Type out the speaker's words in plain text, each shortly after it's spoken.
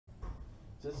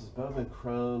This is Bowman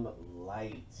Chrome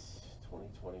Lite,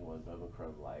 2021 Bowman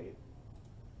Chrome Lite.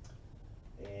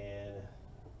 And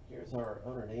here's our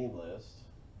owner name list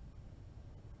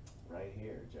right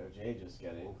here. Joe J just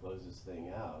got in, closed this thing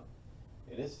out.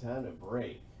 It is time to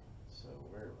break. So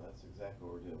that's exactly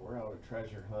what we're doing. We're on a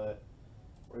treasure hunt.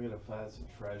 We're gonna find some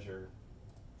treasure.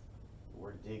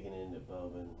 We're digging into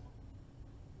Bowman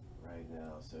right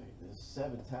now. So this is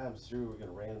 7 times through. We're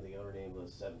gonna random the owner name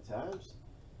list 7 times.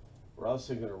 We're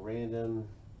also gonna random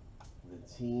the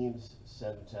teams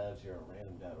 7 times here on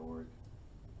random.org.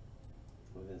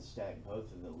 We'll then stack both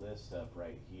of the lists up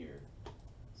right here,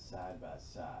 side by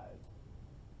side.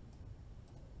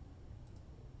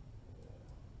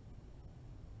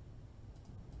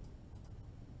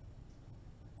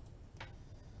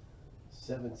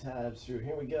 7 times through.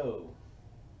 Here we go.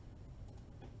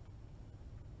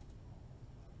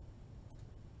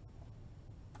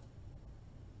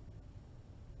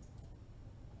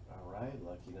 All right,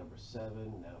 lucky number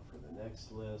 7. Now for the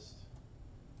next list.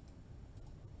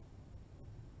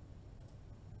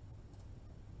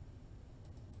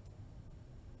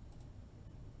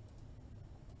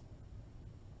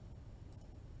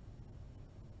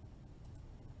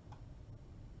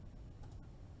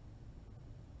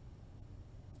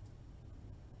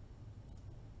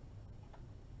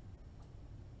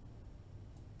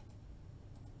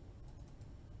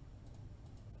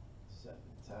 Seven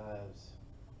times.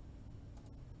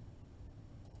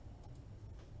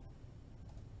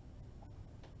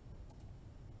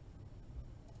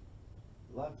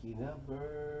 Lucky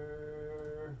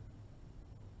number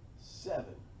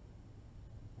 7.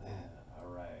 All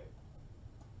right.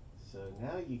 So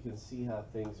now you can see how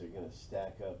things are going to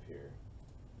stack up here.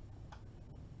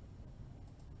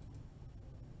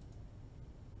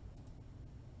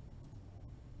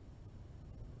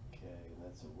 Okay, and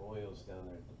that's the Royals down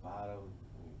there at the bottom.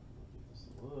 Let me get this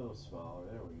a little smaller.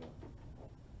 There we go.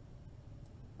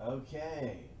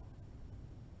 Okay.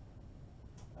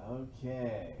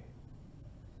 Okay.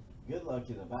 Good luck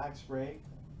in the box break.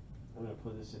 I'm going to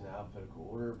put this in alphabetical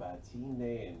order by team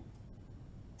name.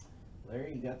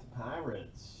 Larry, you got the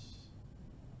Pirates.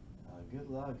 Good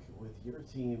luck with your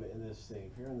team in this thing.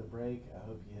 If you're in the break, I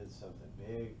hope you hit something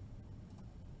big.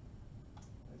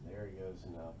 And there he goes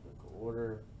in alphabetical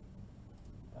order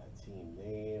by team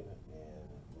name. And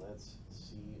let's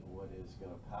see what is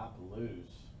going to pop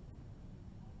loose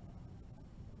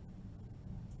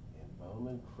in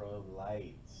Bowman Chrome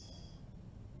Lite.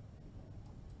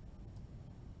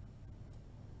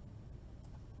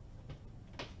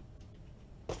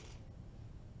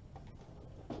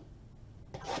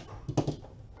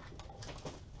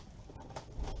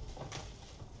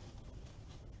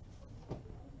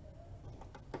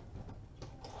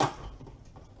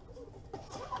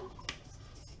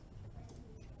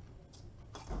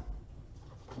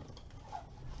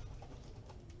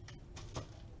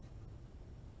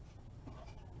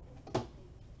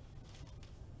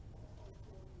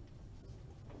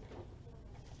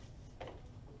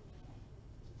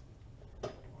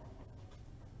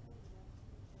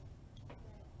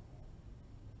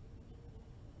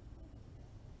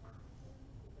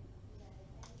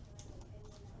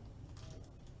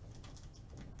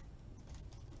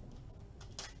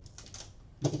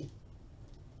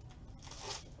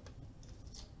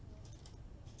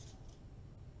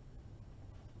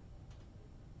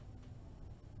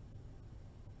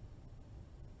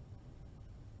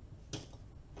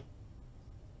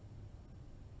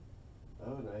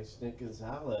 Oh, nice Nick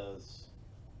Gonzalez.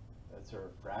 That's a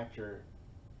refractor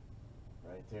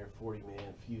right there,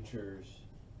 40-man futures.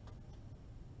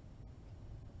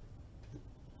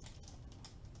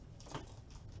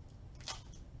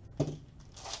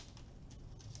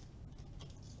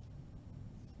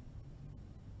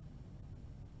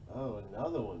 Oh,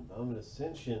 another one, Bowman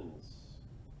Ascensions.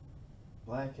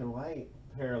 Black and white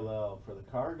parallel for the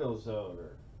Cardinals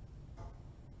owner.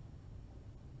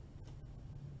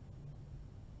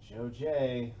 Joe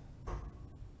J.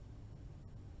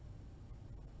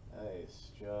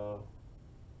 Nice, Joe.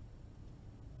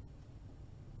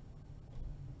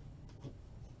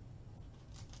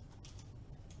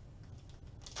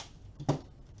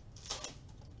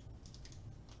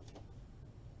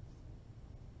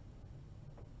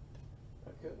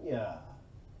 Acuna.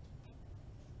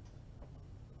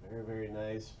 Very, very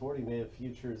nice. 40-man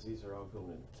futures. These are all going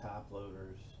in top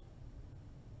loaders.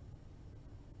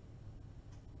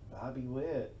 Bobby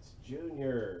Witt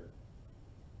Jr.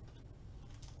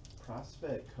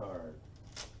 Prospect card.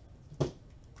 Nice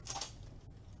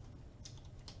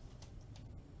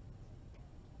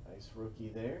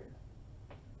rookie there.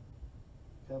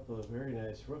 Couple of very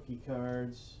nice rookie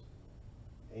cards.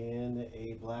 And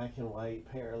a black and white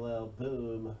parallel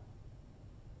boom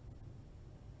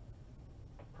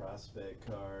prospect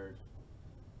card.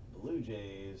 Blue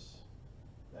Jays.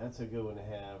 That's a good one to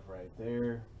have right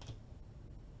there.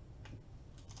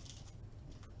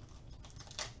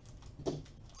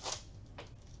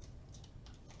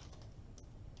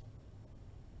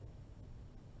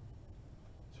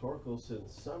 Torkelson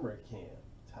Summer Camp.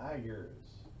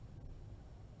 Tigers.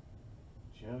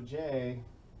 Joe J.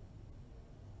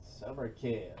 Summer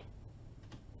Camp.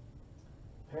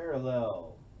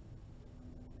 Parallel.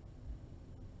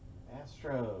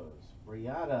 Astros.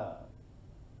 Briata.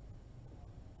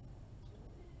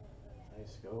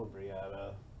 Nice going,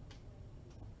 Briata.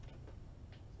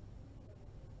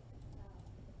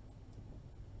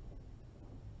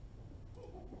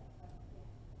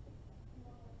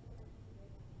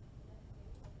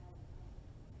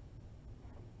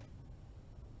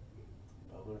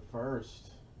 Bowman first.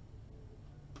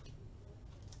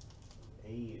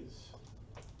 A's.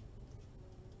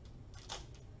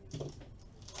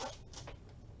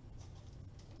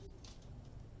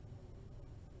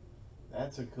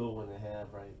 That's a cool one to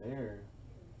have right there.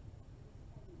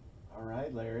 All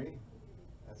right, Larry.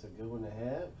 That's a good one to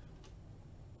have.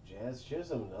 Jazz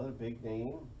Chisholm, another big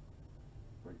name.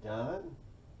 For Don.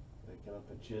 Picking up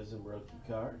a Chisholm rookie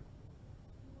card.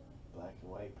 Black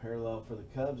and white parallel for the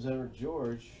Cubs over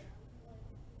George.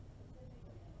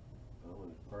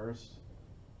 Bowman first.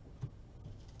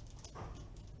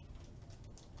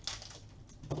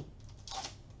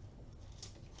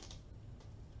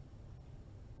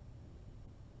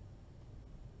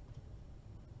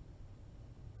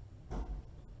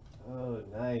 Oh,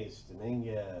 nice.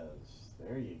 Dominguez.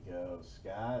 There you go,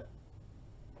 Scott.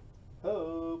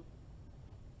 Hope.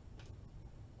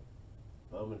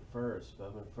 Bowman first.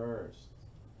 Bowman first.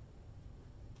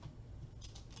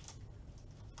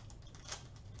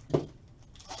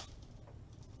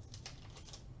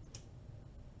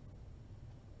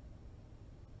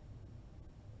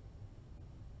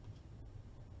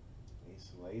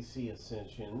 Ace Lacy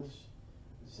Ascensions.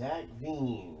 Zach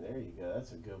Veen. There you go.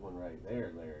 That's a good one right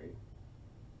there, Larry.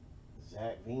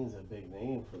 Zach Veen's a big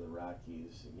name for the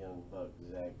Rockies. Young buck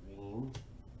Zach Veen.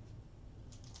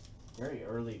 Very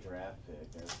early draft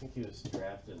pick. I think he was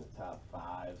drafted in the top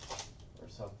 5 or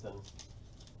something.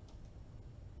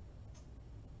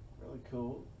 Really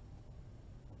cool.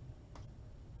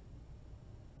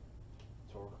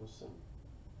 Torkelson.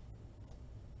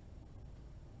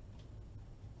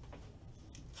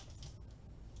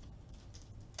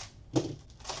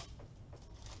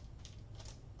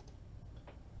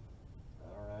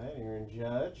 All right, Aaron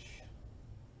Judge.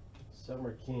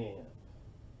 Summer Camp.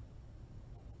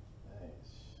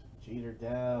 Nice. Jeter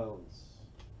Downs.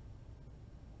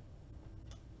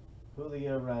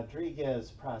 Julio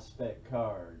Rodriguez prospect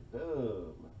card.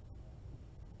 Boom.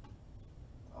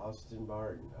 Austin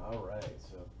Martin. All right.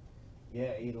 So,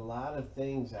 yeah, a lot of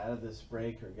things out of this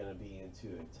break are going to be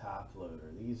into a top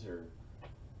loader. These are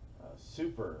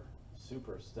super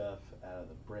stuff out of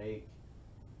the break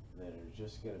that are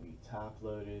just going to be top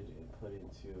loaded and put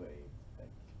into a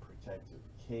protective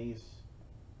case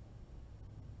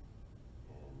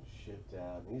and shipped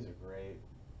out. And these are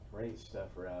great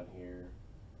stuff around here.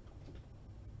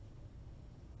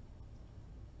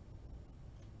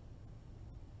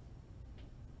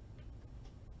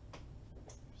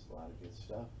 Just a lot of good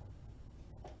stuff.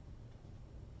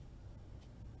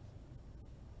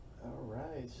 All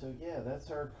right, so yeah, that's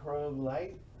our Chrome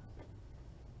Lite.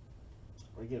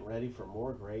 We're getting ready for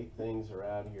more great things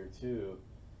around here too.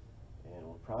 And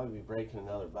we'll probably be breaking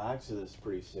another box of this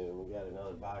pretty soon. We got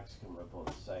another box coming up on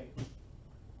the site.